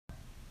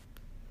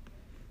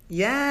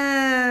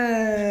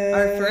Yes.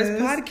 Our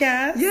first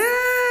podcast.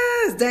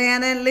 Yes.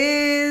 Diana and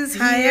Liz.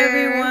 Hi, here.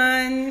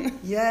 everyone.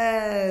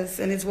 Yes.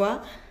 And it's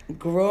what?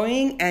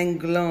 Growing and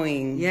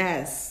Glowing.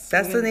 Yes.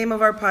 That's the name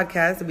of our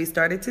podcast that we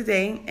started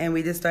today, and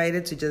we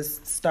decided to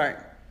just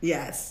start.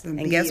 Yes.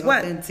 And guess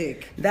what?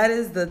 Authentic. That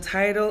is the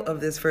title of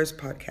this first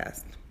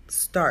podcast.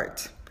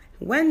 Start.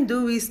 When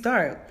do we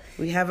start?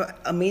 We have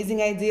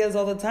amazing ideas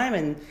all the time,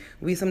 and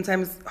we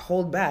sometimes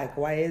hold back.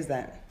 Why is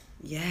that?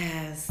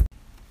 Yes.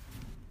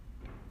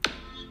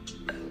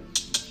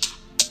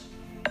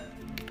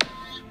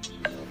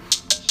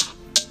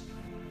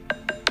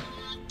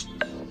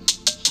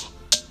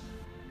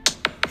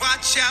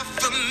 Watch out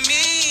for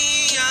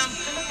me, I'm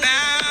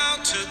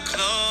about to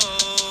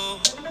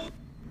close.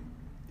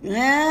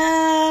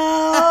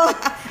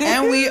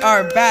 And we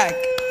are back.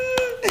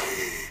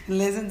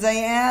 Listen,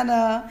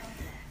 Diana.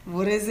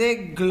 What is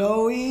it?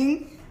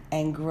 Glowing?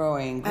 And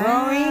growing.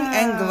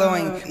 And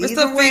glowing. We're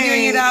still Either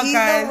figuring it out,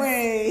 guys.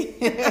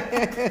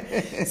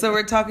 Way. So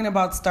we're talking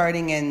about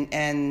starting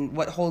and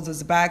what holds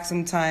us back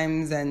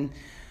sometimes and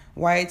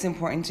why it's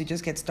important to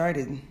just get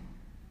started.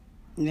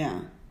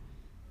 Yeah.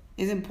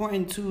 It's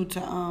important too to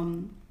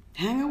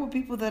hang out with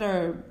people that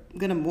are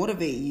gonna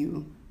motivate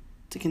you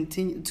to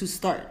continue to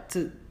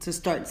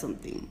start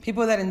something.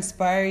 People that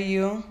inspire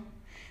you,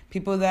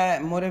 people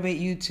that motivate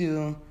you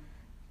to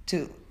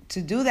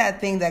do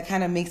that thing that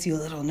kind of makes you a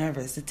little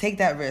nervous, to take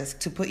that risk,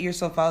 to put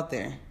yourself out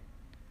there.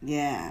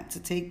 Yeah,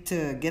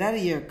 to get out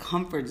of your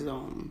comfort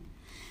zone.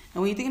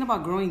 And when you're thinking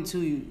about growing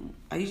too,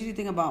 I usually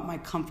think about my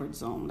comfort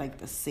zone, like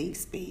the safe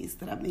space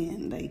that I'm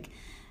in. Like,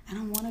 I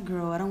don't want to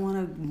grow. I don't want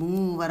to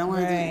move. I don't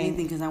want to do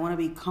anything because I want to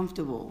be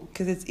comfortable.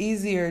 Because it's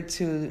easier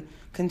to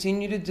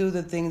continue to do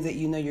the things that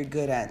you know you're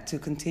good at, to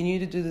continue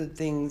to do the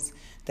things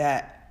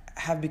that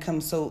have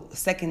become so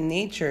second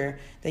nature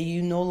that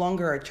you no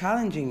longer are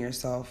challenging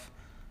yourself.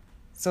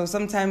 So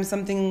sometimes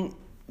something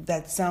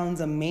that sounds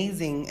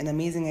amazing, an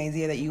amazing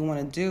idea that you want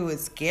to do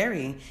is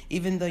scary,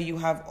 even though you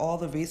have all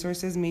the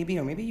resources maybe,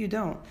 or maybe you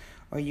don't,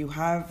 or you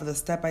have the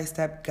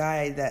step-by-step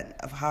guide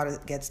of how to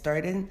get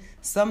started.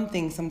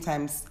 Something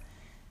sometimes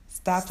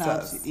stops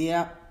us.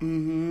 Yeah.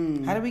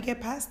 Mm-hmm. How do we get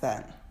past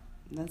that?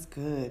 That's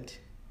good.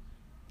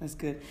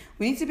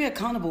 We need to be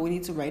accountable. We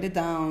need to write it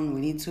down.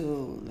 We need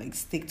to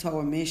stick to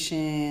our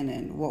mission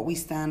and what we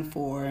stand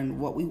for and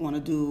what we want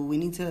to do. We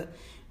need to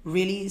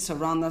really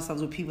surround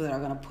ourselves with people that are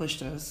going to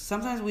push us.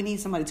 Sometimes we need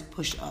somebody to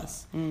push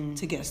us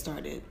to get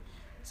started.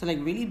 So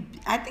really,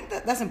 I think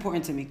that's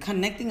important to me.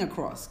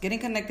 Getting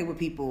connected with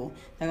people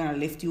that are going to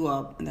lift you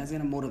up and that's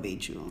going to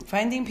motivate you.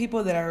 Finding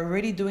people that are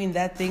already doing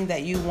that thing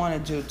that you want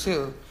to do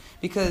too.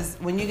 Because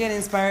when you get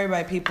inspired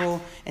by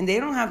people, and they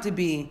don't have to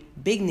be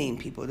big name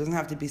people, it doesn't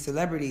have to be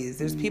celebrities.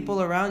 There's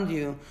people around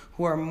you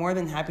who are more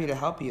than happy to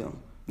help you.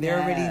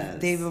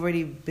 They've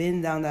already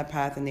been down that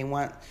path, and they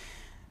want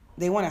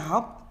to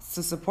help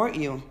to support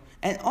you.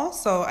 And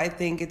also, I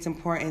think it's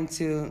important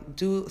to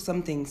do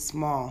something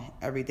small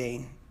every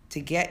day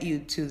to get you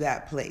to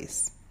that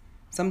place.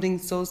 Something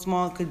so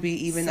small could be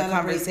even a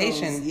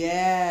conversation.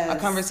 Yes. A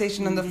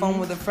conversation on the phone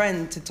with a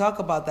friend to talk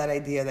about that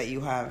idea that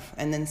you have.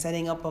 And then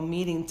setting up a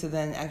meeting to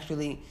then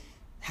actually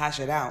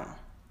hash it out.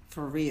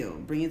 For real.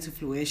 Bring it to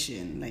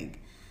fruition.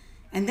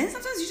 And then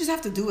sometimes you just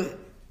have to do it.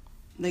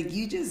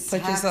 You just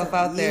put yourself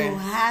out there. You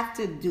have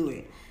to do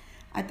it.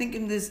 I think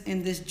in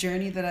this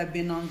journey that I've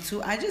been on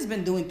too, I just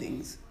been doing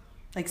things.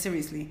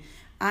 Seriously.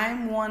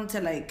 I'm one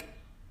to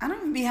I don't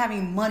even be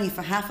having money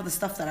for half of the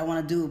stuff that I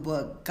want to do,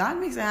 but God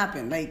makes it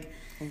happen.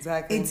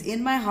 Exactly. It's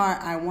in my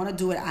heart. I want to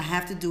do it. I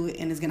have to do it,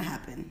 and it's gonna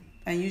happen.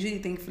 And usually,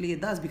 thankfully,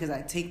 it does because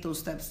I take those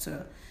steps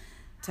to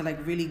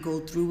really go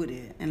through with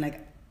it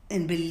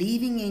and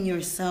believing in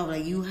yourself.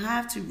 You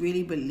have to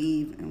really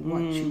believe in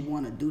what you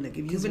want to do. If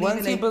you believe,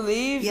 once you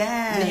believe,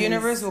 yes, the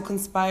universe will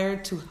conspire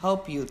to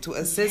help you, to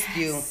assist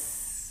you,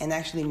 in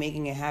actually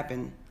making it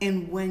happen.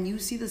 And when you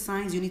see the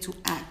signs, you need to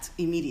act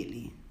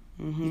immediately.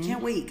 You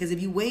can't wait, because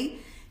if you wait,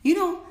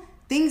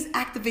 things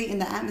activate in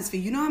the atmosphere.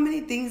 You know how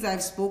many things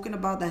I've spoken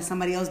about that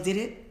somebody else did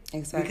it?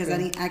 Exactly. Because I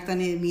didn't act on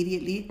it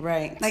immediately.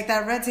 Right.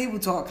 That Red Table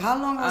Talk. How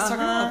long I was talking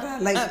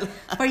about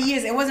that? For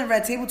years. It wasn't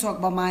Red Table Talk,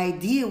 but my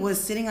idea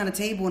was sitting on a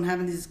table and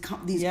having these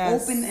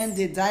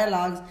open-ended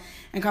dialogues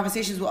and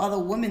conversations with other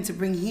women to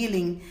bring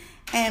healing.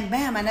 And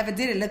bam, I never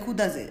did it. Look who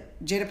does it.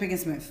 Jada Pinkett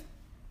Smith.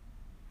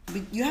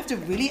 You have to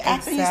really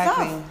act on your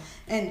stuff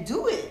and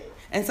do it.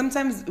 And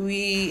sometimes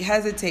we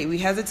hesitate. We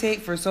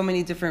hesitate for so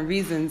many different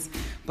reasons.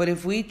 But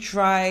if we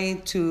try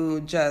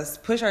to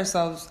just push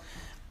ourselves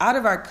out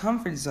of our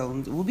comfort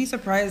zones, we'll be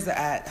surprised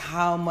at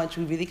how much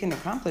we really can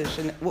accomplish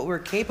and what we're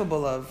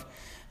capable of.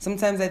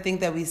 Sometimes I think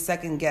that we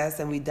second guess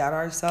and we doubt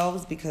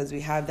ourselves because we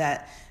have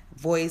that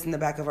voice in the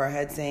back of our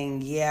head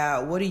saying, yeah,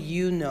 what do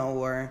you know?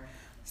 Or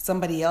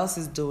somebody else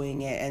is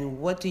doing it. And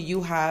what do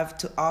you have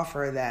to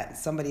offer that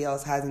somebody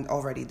else hasn't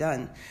already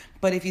done?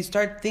 But if you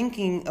start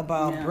thinking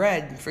about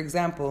bread, for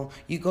example,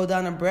 you go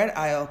down a bread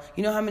aisle,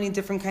 you know how many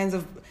different kinds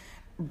of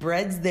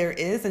breads there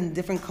is and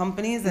different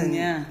companies,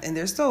 and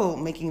they're still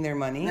making their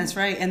money. That's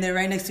right. And they're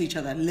right next to each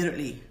other,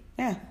 literally.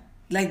 Yeah.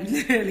 Like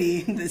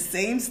literally in the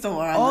same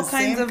store, on all the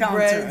kinds same of counter.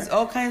 breads,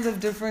 all kinds of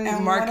different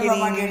And marketing. one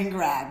of them are getting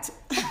grabbed.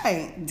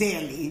 Right.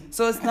 Daily.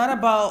 So it's not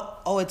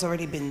about, oh, it's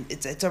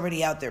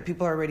already out there.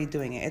 People are already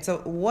doing it. It's a,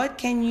 what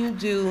can you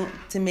do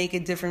to make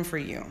it different for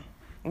you?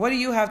 What do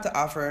you have to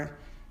offer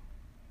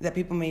that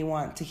people may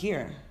want to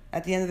hear?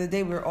 At the end of the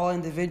day, we're all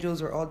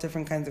individuals. We're all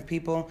different kinds of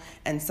people.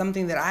 And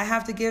something that I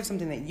have to give,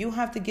 something that you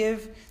have to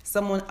give,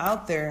 someone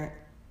out there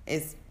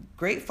is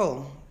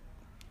grateful.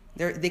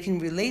 They can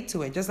relate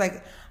to it. Just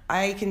like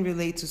I can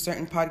relate to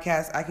certain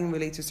podcasts. I can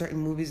relate to certain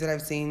movies that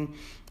I've seen.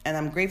 And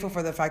I'm grateful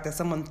for the fact that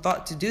someone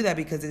thought to do that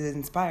because it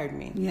inspired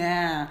me.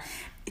 Yeah.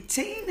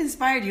 Saying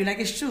inspired you, like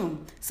it's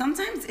true.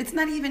 Sometimes it's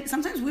not even,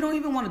 sometimes we don't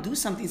even want to do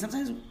something.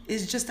 Sometimes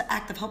it's just the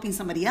act of helping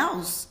somebody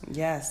else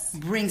Yes.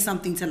 bring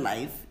something to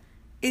life.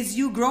 It's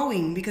you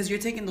growing because you're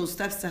taking those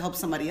steps to help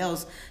somebody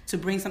else to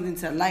bring something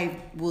to life.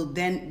 Well,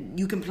 then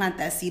you can plant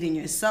that seed in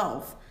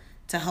yourself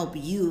to help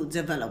you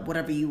develop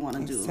whatever you want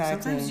to do.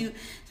 Exactly.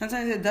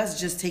 Sometimes it does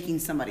just taking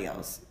somebody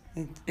else.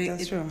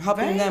 That's true.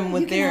 Helping them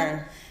with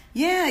their...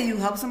 Yeah, you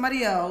help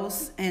somebody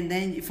else, and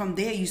then from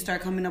there you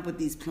start coming up with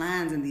these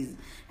plans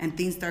and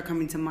things start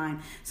coming to mind.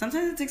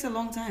 Sometimes it takes a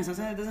long time.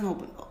 Sometimes it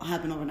doesn't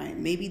happen overnight.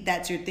 Maybe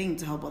that's your thing,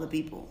 to help other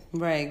people.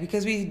 Right,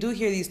 because we do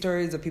hear these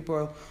stories of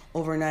people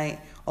overnight,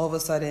 all of a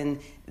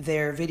sudden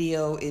their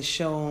video is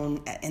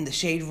shown in the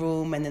shade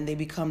room, and then they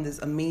become this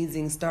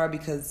amazing star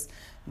because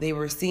they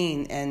were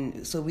seen.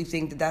 And so we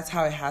think that that's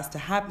how it has to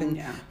happen.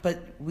 Yeah.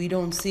 But we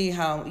don't see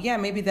how,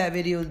 maybe that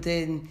video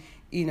did,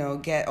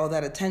 get all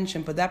that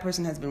attention, but that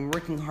person has been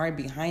working hard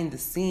behind the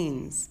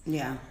scenes.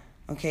 Yeah.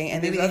 Okay,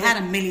 And maybe they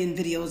had a million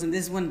videos and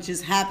this one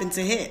just happened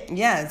to hit.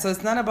 Yeah, so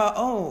it's not about,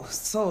 oh,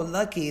 so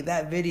lucky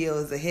that video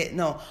is a hit.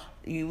 No,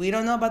 we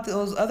don't know about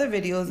those other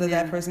videos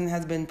that person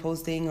has been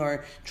posting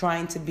or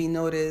trying to be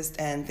noticed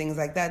and things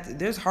like that.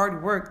 There's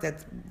hard work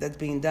that's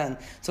being done.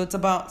 So it's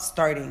about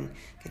starting.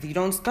 If you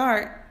don't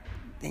start,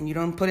 then you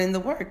don't put in the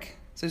work.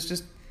 So it's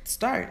just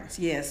start.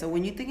 Yeah, so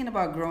when you're thinking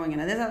about growing,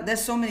 and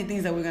there's so many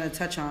things that we're going to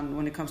touch on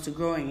when it comes to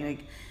growing.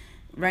 Like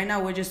right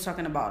now we're just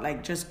talking about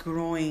like just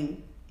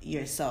growing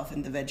yourself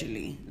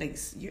individually, like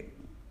you're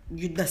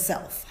the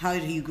self. How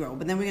do you grow?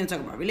 But then we're going to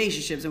talk about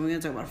relationships, and we're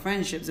going to talk about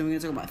friendships, and we're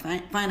going to talk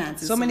about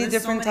finances. So many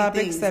different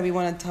topics things that we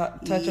want to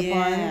touch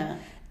upon.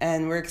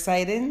 And we're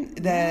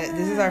excited that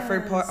this is our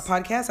first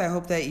podcast. I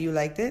hope that you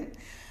liked it.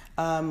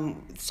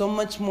 So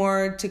much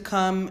more to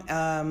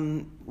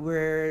come.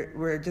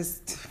 We're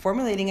just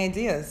formulating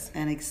ideas.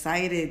 And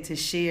excited to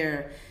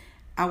share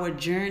our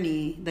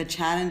journey, the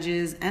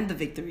challenges and the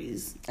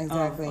victories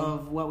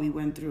of what we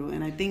went through.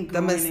 And I think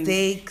the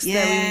mistakes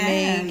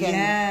that we make.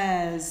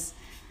 Yes.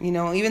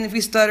 Even if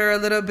we stutter a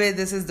little bit,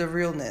 this is the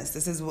realness.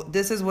 This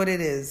is what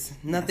it is.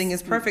 Nothing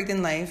is perfect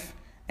in life,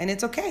 and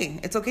it's okay.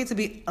 It's okay to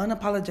be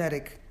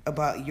unapologetic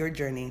about your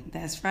journey.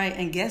 That's right.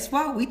 And guess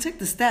what? We took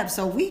the steps,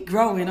 so we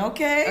growing,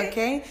 okay?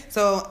 Okay.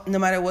 So no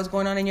matter what's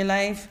going on in your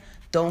life,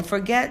 don't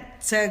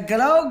forget to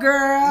glow,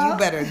 girl. You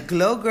better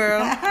glow,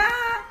 girl.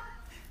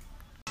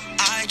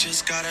 I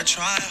just gotta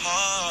try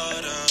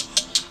harder,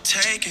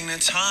 taking the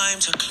time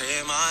to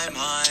clear my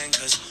mind,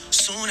 'cause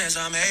soon as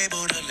I'm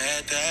able to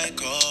let that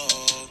go,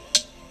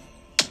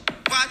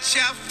 watch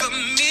out for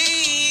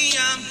me.